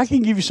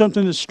you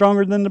something that's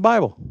stronger than the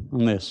Bible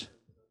on this.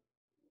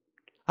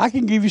 I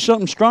can give you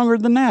something stronger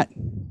than that.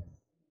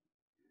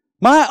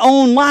 My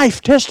own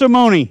life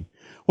testimony.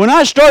 When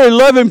I started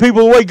loving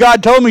people the way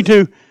God told me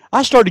to,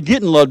 I started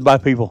getting loved by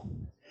people.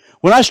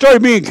 When I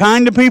started being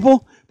kind to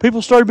people,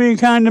 people started being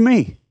kind to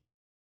me.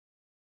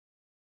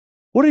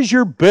 What is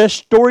your best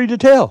story to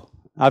tell?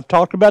 I've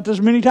talked about this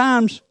many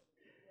times.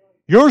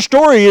 Your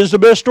story is the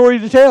best story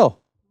to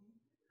tell.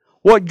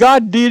 What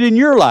God did in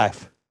your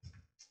life.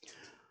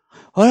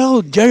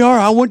 Well, JR,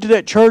 I went to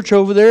that church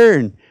over there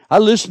and I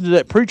listened to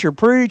that preacher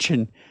preach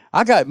and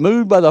I got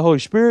moved by the Holy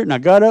Spirit and I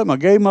got up and I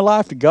gave my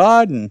life to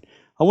God and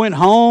I went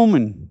home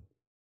and,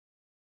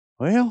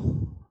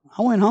 well,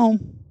 I went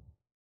home.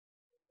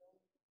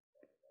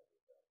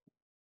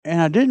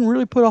 And I didn't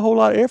really put a whole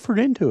lot of effort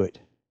into it.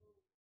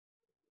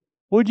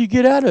 What did you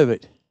get out of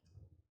it?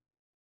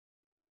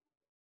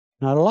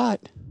 Not a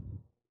lot.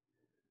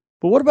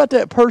 But what about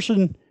that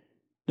person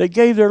that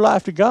gave their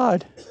life to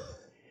God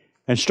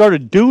and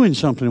started doing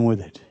something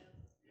with it?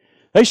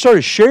 They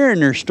started sharing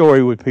their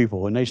story with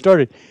people and they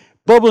started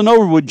bubbling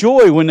over with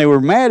joy when they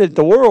were mad at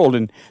the world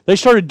and they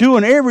started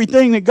doing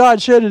everything that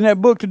God said in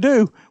that book to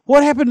do.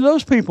 What happened to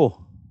those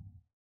people?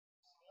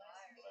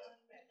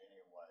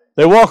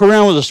 They walk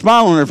around with a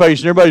smile on their face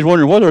and everybody's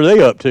wondering what are they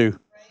up to?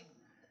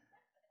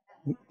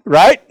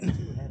 Right?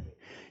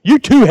 You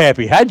too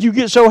happy. How did you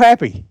get so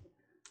happy?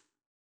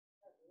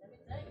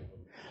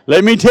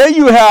 Let me tell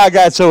you how I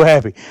got so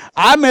happy.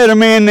 I met a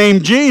man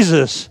named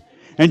Jesus.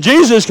 And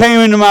Jesus came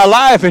into my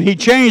life and He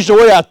changed the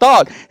way I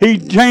thought. He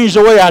changed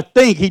the way I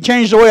think. He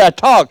changed the way I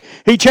talk.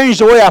 He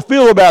changed the way I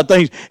feel about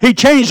things. He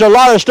changed a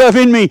lot of stuff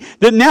in me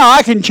that now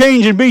I can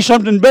change and be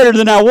something better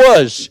than I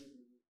was.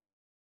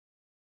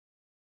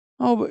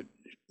 Oh, but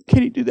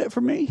can He do that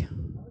for me?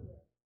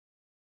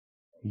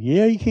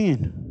 Yeah, He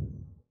can.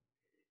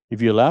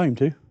 If you allow Him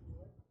to.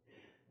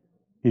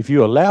 If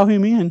you allow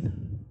Him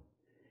in,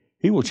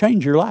 He will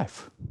change your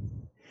life.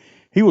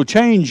 He will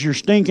change your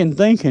stinking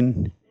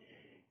thinking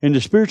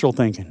into spiritual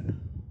thinking.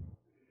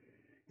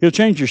 He'll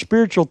change your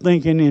spiritual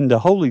thinking into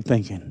holy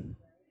thinking.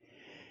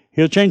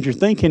 He'll change your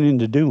thinking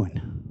into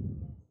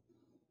doing.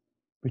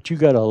 But you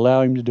got to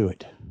allow Him to do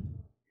it.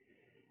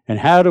 And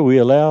how do we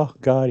allow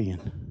God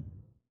in?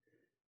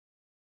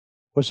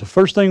 What's the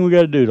first thing we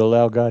got to do to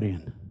allow God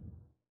in?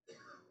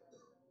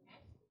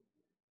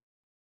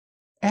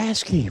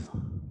 Ask Him.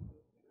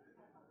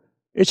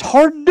 It's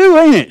hard to do,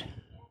 ain't it?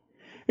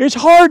 It's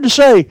hard to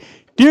say,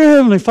 Dear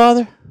Heavenly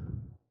Father,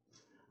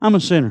 I'm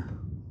a sinner.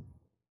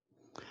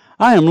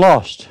 I am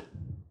lost.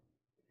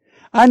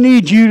 I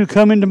need You to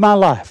come into my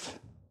life.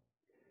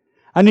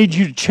 I need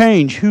You to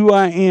change who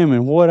I am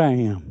and what I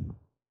am.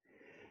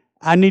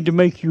 I need You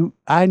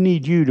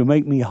to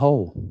make me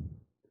whole.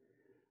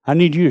 I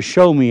need You to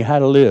show me how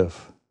to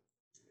live.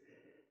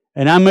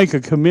 And I make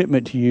a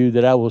commitment to You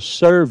that I will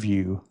serve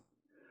You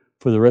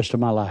for the rest of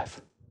my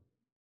life.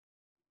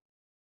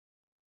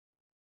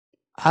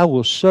 I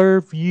will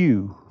serve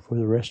You for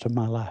the rest of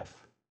my life.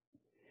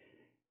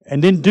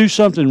 And then do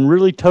something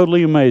really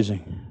totally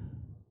amazing.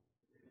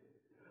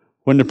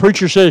 When the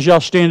preacher says, y'all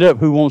stand up,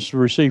 who wants to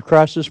receive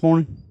Christ this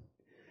morning?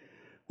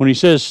 When he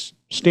says,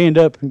 stand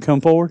up and come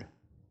forward,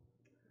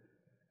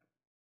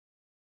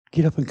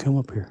 get up and come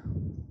up here.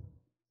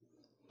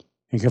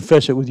 And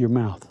confess it with your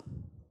mouth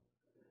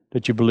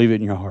that you believe it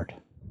in your heart.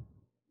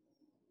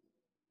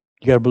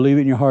 You got to believe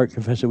it in your heart,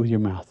 confess it with your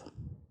mouth.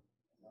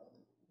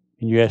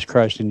 And you ask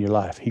Christ in your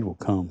life, He will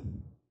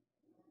come.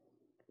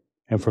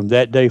 And from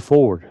that day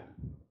forward,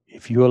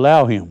 if you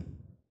allow Him,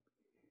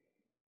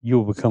 you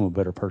will become a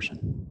better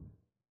person.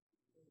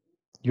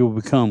 You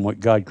will become what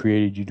God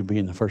created you to be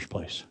in the first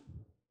place.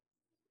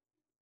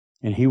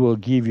 and He will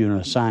give you an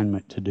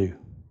assignment to do.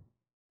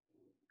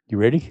 You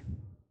ready?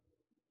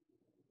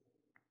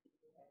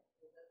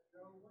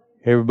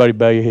 Everybody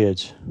bow your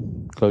heads.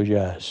 Close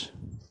your eyes.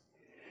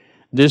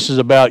 This is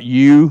about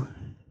you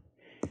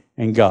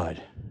and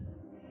God.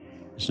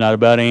 It's not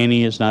about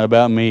Annie. It's not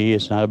about me.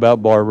 It's not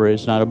about Barbara.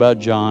 It's not about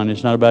John.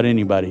 It's not about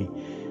anybody.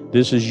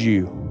 This is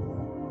you.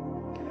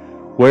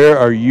 Where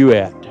are you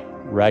at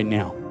right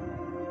now?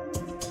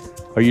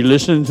 Are you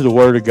listening to the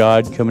Word of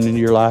God coming into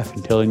your life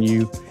and telling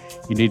you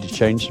you need to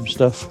change some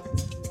stuff?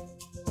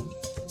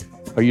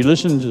 Are you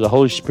listening to the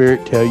Holy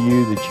Spirit tell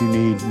you that you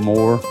need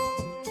more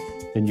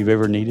than you've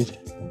ever needed?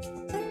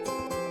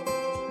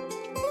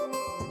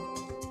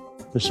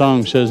 The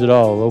song says it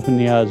all. Open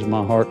the eyes of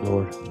my heart,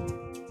 Lord.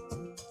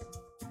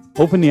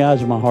 Open the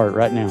eyes of my heart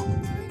right now.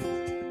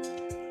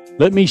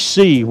 Let me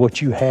see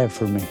what you have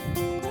for me.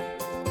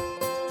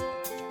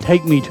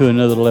 Take me to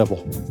another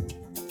level.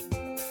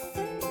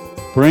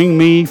 Bring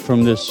me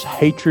from this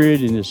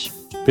hatred and this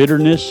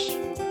bitterness,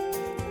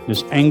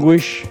 this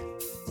anguish,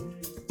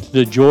 to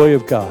the joy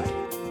of God.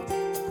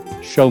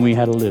 Show me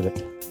how to live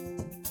it.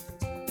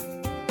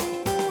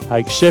 I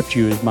accept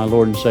you as my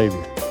Lord and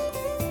Savior.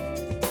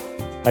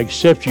 I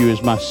accept you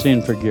as my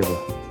sin forgiver.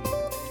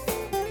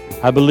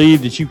 I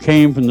believe that you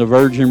came from the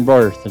virgin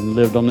birth and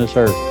lived on this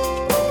earth.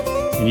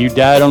 And you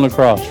died on the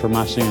cross for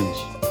my sins.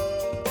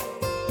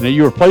 And that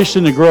you were placed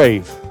in the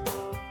grave.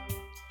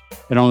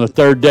 And on the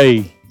third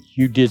day,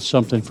 you did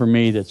something for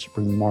me that's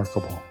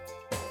remarkable.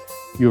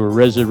 You were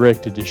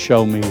resurrected to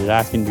show me that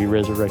I can be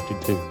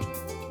resurrected too.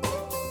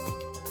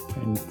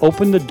 And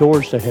open the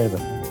doors to heaven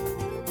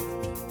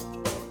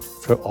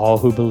for all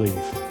who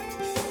believe.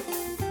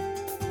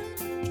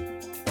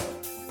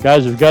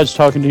 Guys, if God's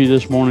talking to you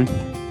this morning,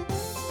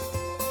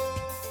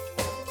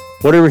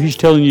 whatever He's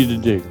telling you to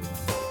do,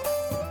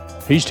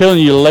 He's telling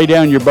you to lay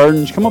down your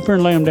burdens, come up here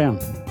and lay them down.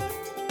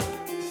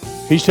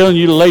 He's telling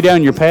you to lay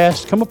down your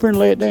past, come up here and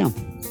lay it down.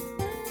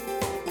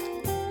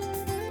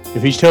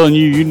 If He's telling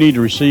you you need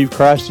to receive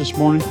Christ this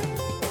morning,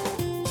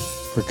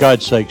 for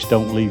God's sakes,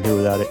 don't leave here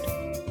without it.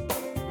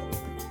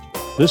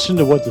 Listen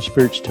to what the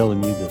Spirit's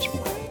telling you this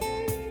morning.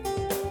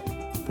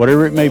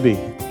 Whatever it may be.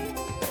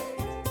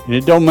 And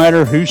it don't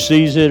matter who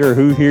sees it or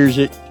who hears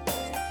it.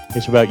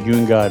 It's about you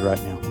and God right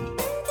now.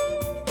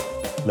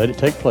 Let it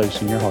take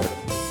place in your heart.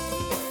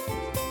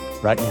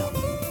 Right now.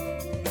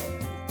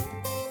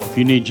 If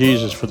you need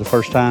Jesus for the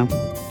first time,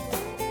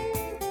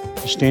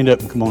 just stand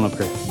up and come on up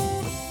here.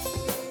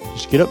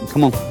 Just get up and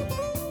come on.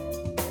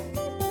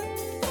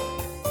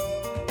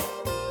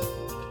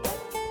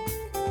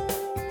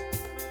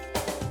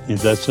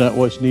 If that's not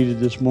what's needed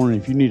this morning,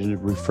 if you need a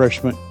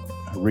refreshment,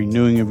 a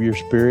renewing of your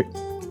spirit,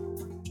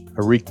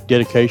 a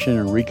rededication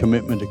and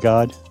recommitment to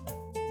God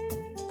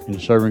and to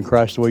serving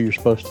Christ the way you're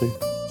supposed to,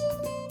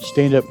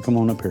 stand up and come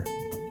on up here.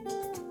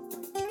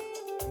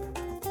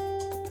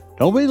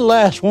 Don't be the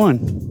last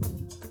one.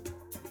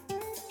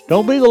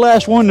 Don't be the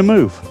last one to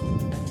move.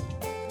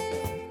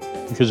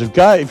 Because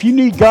if you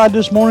need God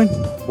this morning,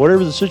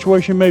 whatever the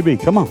situation may be,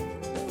 come on.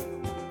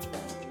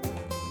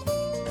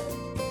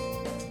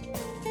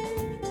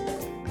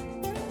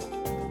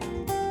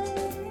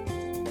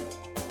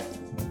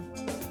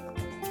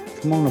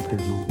 Come on up here,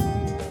 Mom.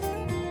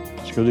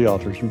 Let's go to the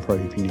altars and pray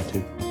if you need to.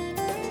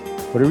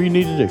 Whatever you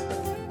need to do.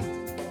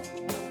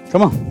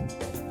 Come on.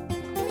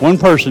 One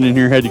person in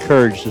here had the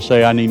courage to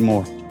say, I need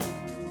more.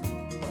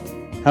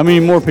 How many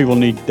more people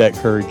need that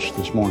courage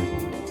this morning?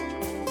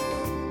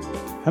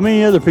 How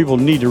many other people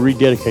need to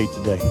rededicate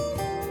today?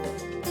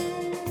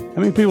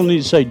 How many people need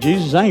to say,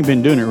 Jesus, I ain't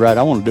been doing it right.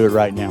 I want to do it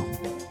right now.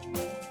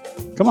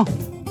 Come on.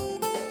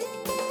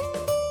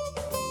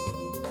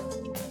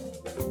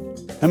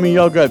 How many of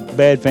y'all got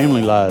bad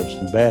family lives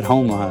and bad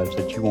home lives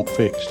that you want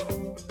fixed?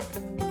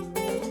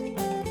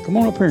 Come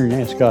on up here and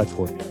ask God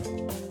for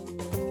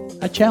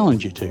it. I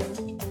challenge you to.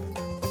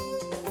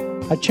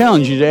 I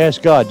challenge you to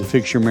ask God to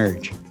fix your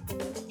marriage.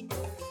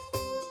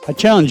 I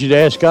challenge you to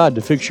ask God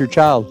to fix your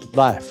child's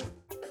life.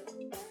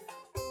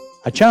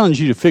 I challenge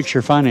you to fix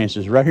your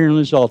finances right here on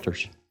these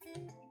altars.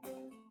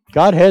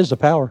 God has the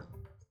power.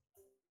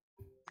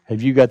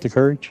 Have you got the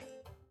courage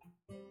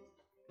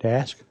to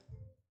ask?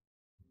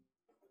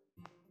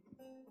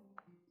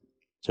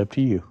 It's up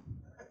to you.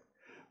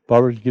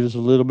 Barbara, give us a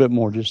little bit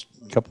more, just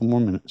a couple more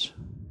minutes.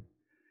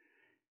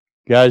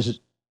 Guys,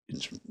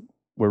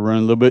 we're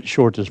running a little bit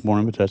short this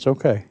morning, but that's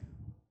okay.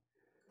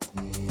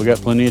 We got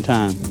plenty of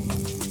time.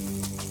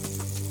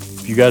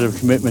 If you got a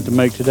commitment to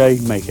make today,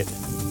 make it.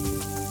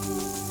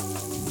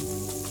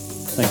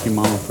 Thank you,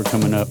 Mama, for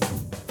coming up.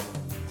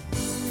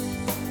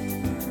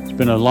 It's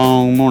been a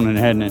long morning,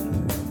 hasn't it?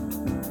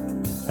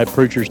 That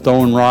preacher's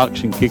throwing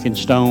rocks and kicking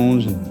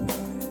stones and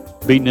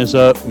beating us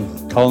up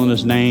and calling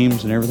us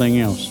names and everything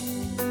else.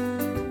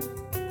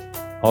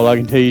 All I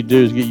can tell you to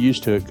do is get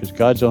used to it, because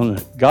God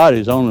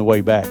is on the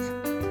way back.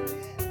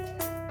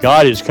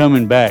 God is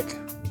coming back.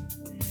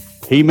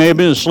 He may have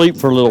been asleep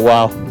for a little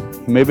while.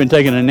 He may have been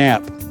taking a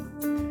nap.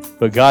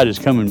 But God is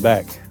coming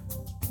back.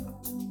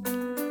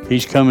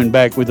 He's coming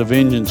back with a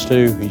vengeance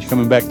too. He's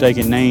coming back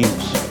taking names.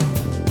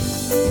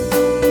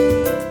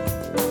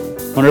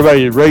 I want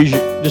everybody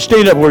to just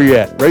stand up where you're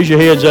at. Raise your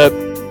heads up.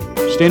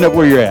 Stand up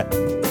where you're at.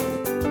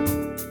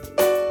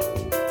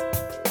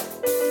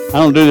 I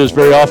don't do this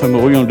very often,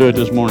 but we're going to do it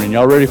this morning.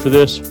 Y'all ready for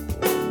this?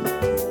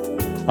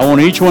 I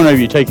want each one of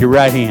you to take your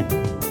right hand.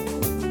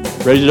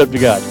 Raise it up to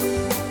God.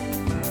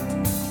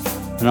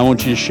 And I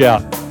want you to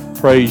shout,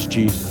 praise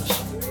Jesus.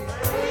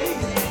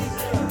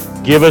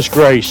 Give us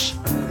grace.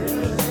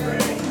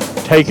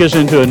 Take us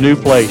into a new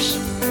place.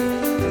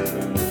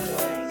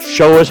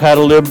 Show us how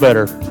to live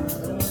better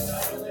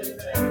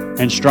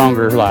and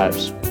stronger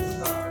lives.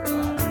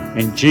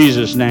 In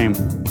Jesus' name,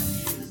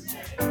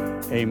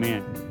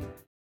 amen.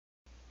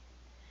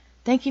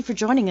 Thank you for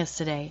joining us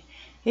today.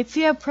 If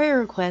you have prayer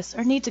requests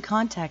or need to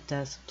contact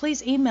us,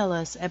 please email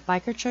us at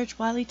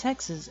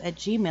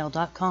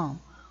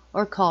bikerchurchwileytexas@gmail.com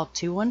or call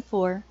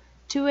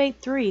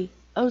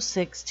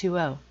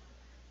 214-283-0620.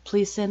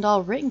 Please send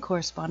all written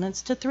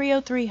correspondence to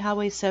 303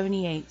 Highway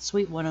 78,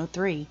 Suite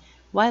 103,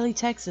 Wiley,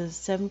 Texas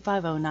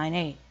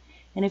 75098.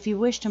 And if you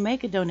wish to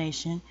make a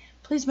donation,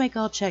 please make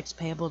all checks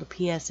payable to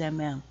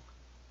PSMM.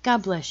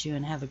 God bless you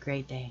and have a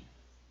great day.